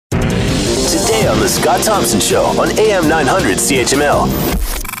Today on The Scott Thompson Show on AM 900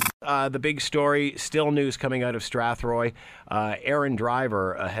 CHML. The big story, still news coming out of Strathroy. Aaron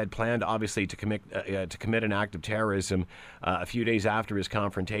Driver had planned, obviously, to commit an act of terrorism a few days after his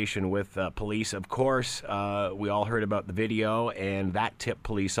confrontation with police. Of course, we all heard about the video, and that tipped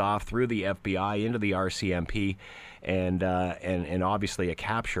police off through the FBI into the RCMP, and obviously a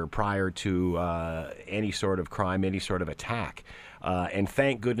capture prior to any sort of crime, any sort of attack. And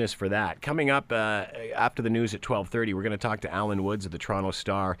thank goodness for that. Coming up after the news at 12:30, we're going to talk to Alan Woods of the Toronto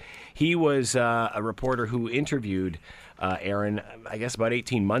Star. He was a reporter who interviewed Aaron, I guess, about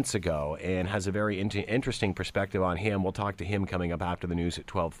 18 months ago, and has a very interesting perspective on him. We'll talk to him coming up after the news at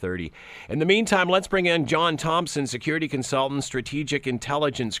 12:30. In the meantime, let's bring in John Thompson, security consultant, Strategic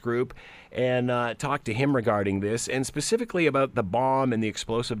Intelligence Group, and talk to him regarding this, and specifically about the bomb and the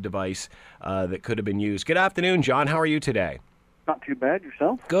explosive device that could have been used. Good afternoon, John. How are you today? Not too bad.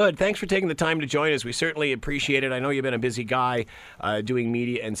 Yourself? Good. Thanks for taking the time to join us. We certainly appreciate it. I know you've been a busy guy doing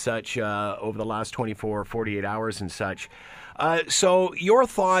media and such over the last 24, 48 hours and such. So your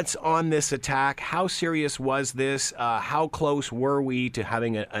thoughts on this attack? How serious was this? How close were we to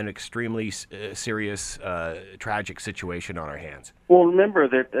having an extremely serious, tragic situation on our hands? Well, remember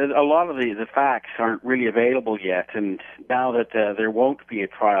that a lot of the facts aren't really available yet, and now that there won't be a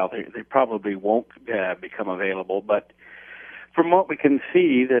trial, they probably won't become available, but from what we can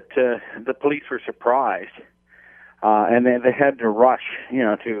see, that the police were surprised, and they had to rush,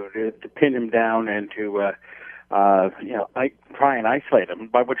 to pin him down and to, try and isolate him.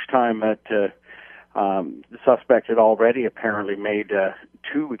 By which time the suspect had already apparently made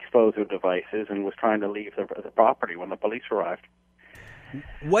 2 explosive devices and was trying to leave the property when the police arrived.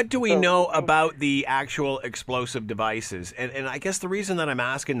 What do we know about the actual explosive devices? And I guess the reason that I'm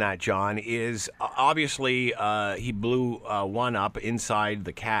asking that, John, is obviously he blew one up inside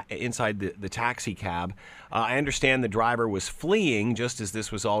the taxi cab. I understand the driver was fleeing just as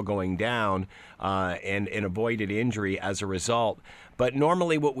this was all going down and avoided injury as a result. But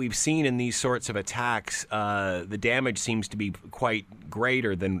normally what we've seen in these sorts of attacks, the damage seems to be quite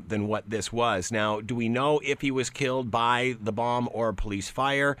greater than what this was. Now, do we know if he was killed by the bomb or police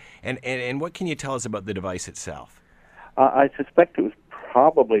fire? And what can you tell us about the device itself? I suspect it was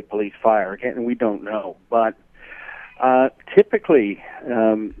probably police fire. Again, we don't know. But typically,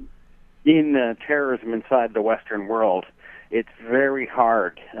 in terrorism inside the Western world, it's very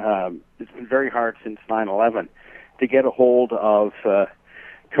hard. It's been very hard since 9/11 to get a hold of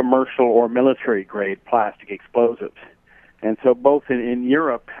commercial or military-grade plastic explosives. And so both in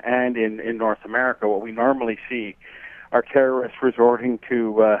Europe and in North America, what we normally see are terrorists resorting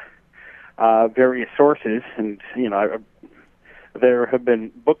to various sources. And, there have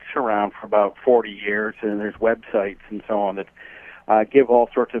been books around for about 40 years, and there's websites and so on that give all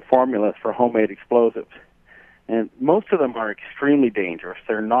sorts of formulas for homemade explosives. And most of them are extremely dangerous.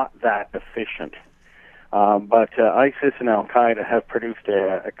 They're not that efficient. But ISIS and Al-Qaeda have produced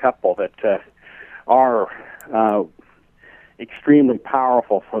a couple that are extremely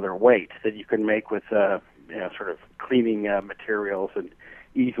powerful for their weight, that you can make with sort of cleaning materials and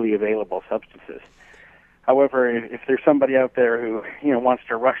easily available substances. However, if there's somebody out there who wants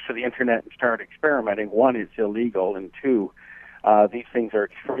to rush to the internet and start experimenting, 1, it's illegal, and 2, these things are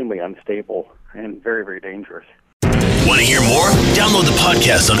extremely unstable and very, very dangerous. Want to hear more? Download the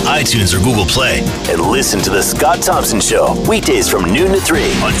podcast on iTunes or Google Play and listen to The Scott Thompson Show weekdays from noon to 3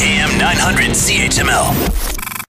 on AM 900 CHML.